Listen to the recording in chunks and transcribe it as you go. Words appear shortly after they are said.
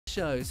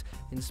shows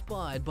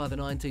inspired by the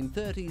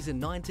 1930s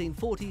and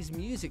 1940s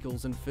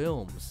musicals and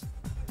films.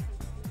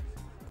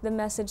 The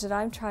message that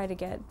I'm trying to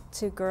get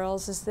to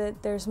girls is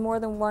that there's more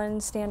than one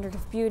standard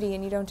of beauty,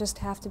 and you don't just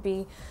have to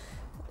be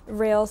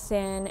rail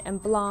thin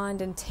and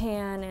blonde and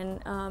tan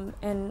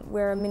and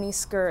wear a mini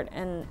skirt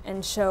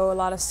and show a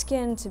lot of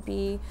skin to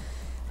be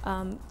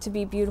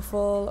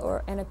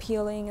beautiful and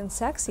appealing and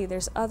sexy.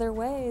 There's other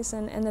ways,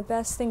 and the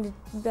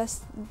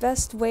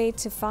best way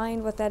to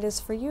find what that is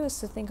for you is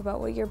to think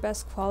about what your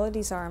best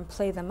qualities are and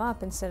play them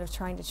up instead of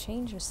trying to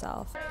change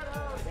yourself.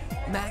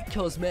 MAC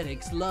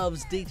Cosmetics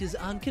loves Dita's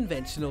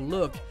unconventional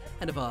look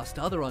and have asked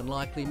other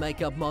unlikely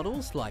makeup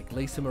models like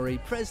Lisa Marie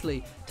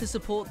Presley to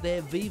support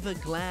their Viva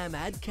Glam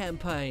ad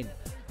campaign.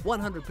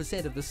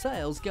 100% of the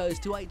sales goes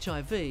to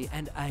HIV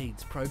and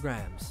AIDS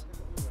programs.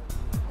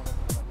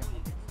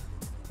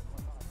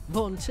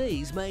 Von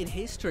Teese made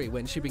history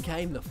when she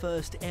became the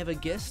first ever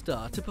guest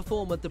star to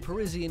perform at the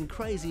Parisian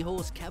Crazy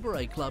Horse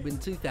Cabaret Club in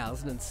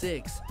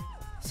 2006.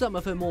 Some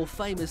of her more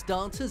famous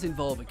dances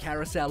involve a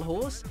carousel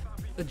horse,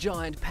 a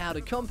giant powder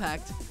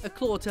compact, a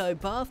Clorto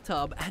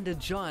bathtub and a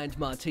giant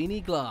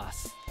martini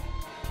glass.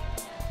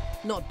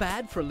 Not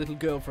bad for a little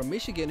girl from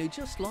Michigan who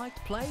just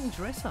liked playing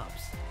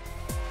dress-ups.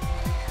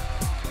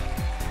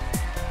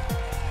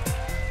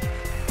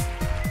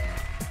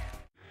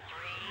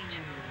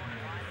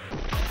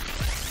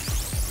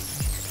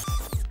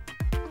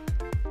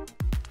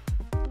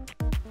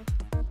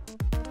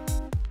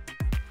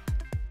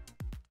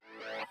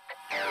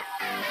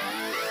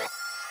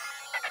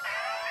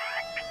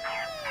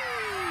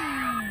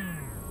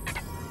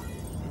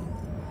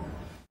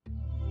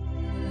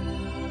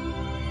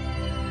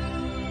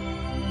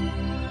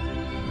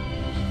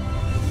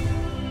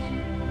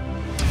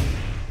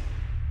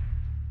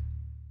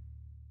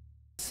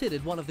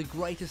 Considered one of the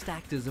greatest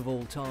actors of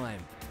all time.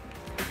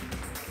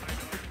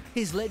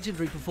 His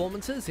legendary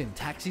performances in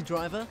Taxi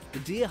Driver, The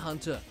Deer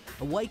Hunter,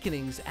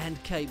 Awakenings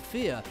and Cape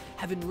Fear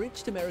have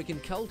enriched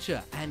American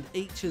culture, and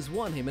each has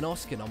won him an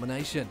Oscar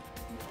nomination.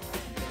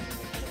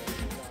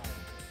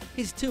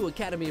 His 2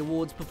 Academy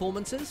Awards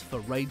performances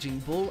for Raging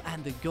Bull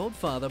and The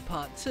Godfather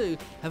Part 2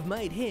 have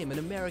made him an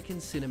American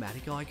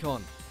cinematic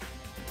icon.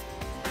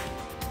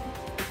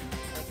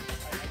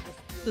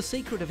 The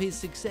secret of his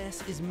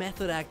success is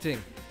method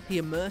acting. He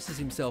immerses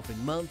himself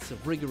in months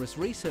of rigorous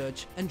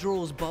research and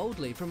draws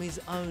boldly from his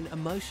own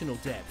emotional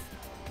depth.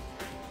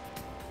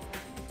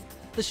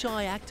 The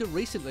shy actor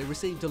recently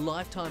received a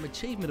Lifetime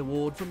Achievement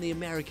Award from the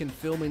American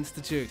Film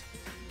Institute.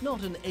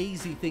 Not an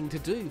easy thing to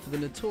do for the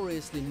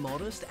notoriously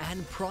modest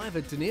and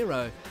private De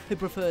Niro, who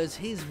prefers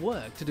his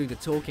work to do the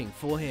talking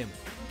for him.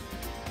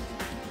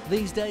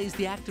 These days,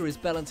 the actor is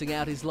balancing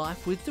out his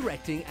life with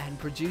directing and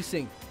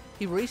producing.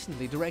 He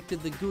recently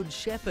directed The Good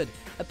Shepherd,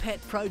 a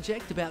pet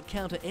project about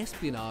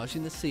counter-espionage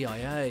in the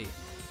CIA.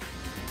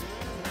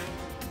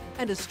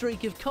 And a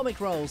streak of comic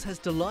roles has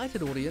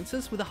delighted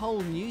audiences with a whole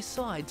new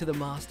side to the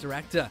master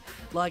actor,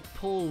 like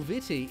Paul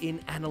Vitti in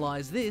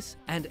Analyze This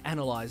and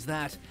Analyze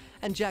That,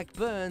 and Jack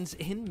Burns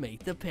in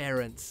Meet the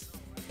Parents.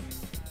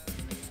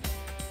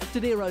 De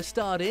Niro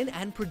starred in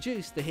and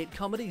produced the hit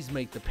comedies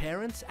Meet the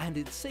Parents and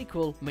its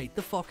sequel, Meet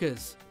the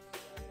Fockers.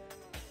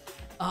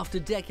 After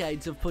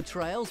decades of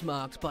portrayals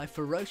marked by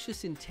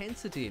ferocious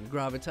intensity and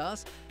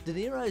gravitas, De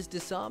Niro's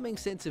disarming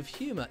sense of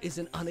humour is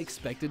an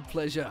unexpected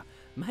pleasure.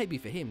 Maybe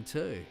for him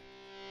too.